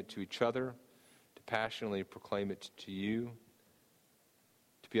proclaim it to each other, to passionately proclaim it to you,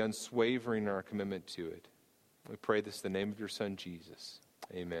 to be unswavering in our commitment to it. We pray this in the name of your Son, Jesus.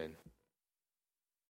 Amen.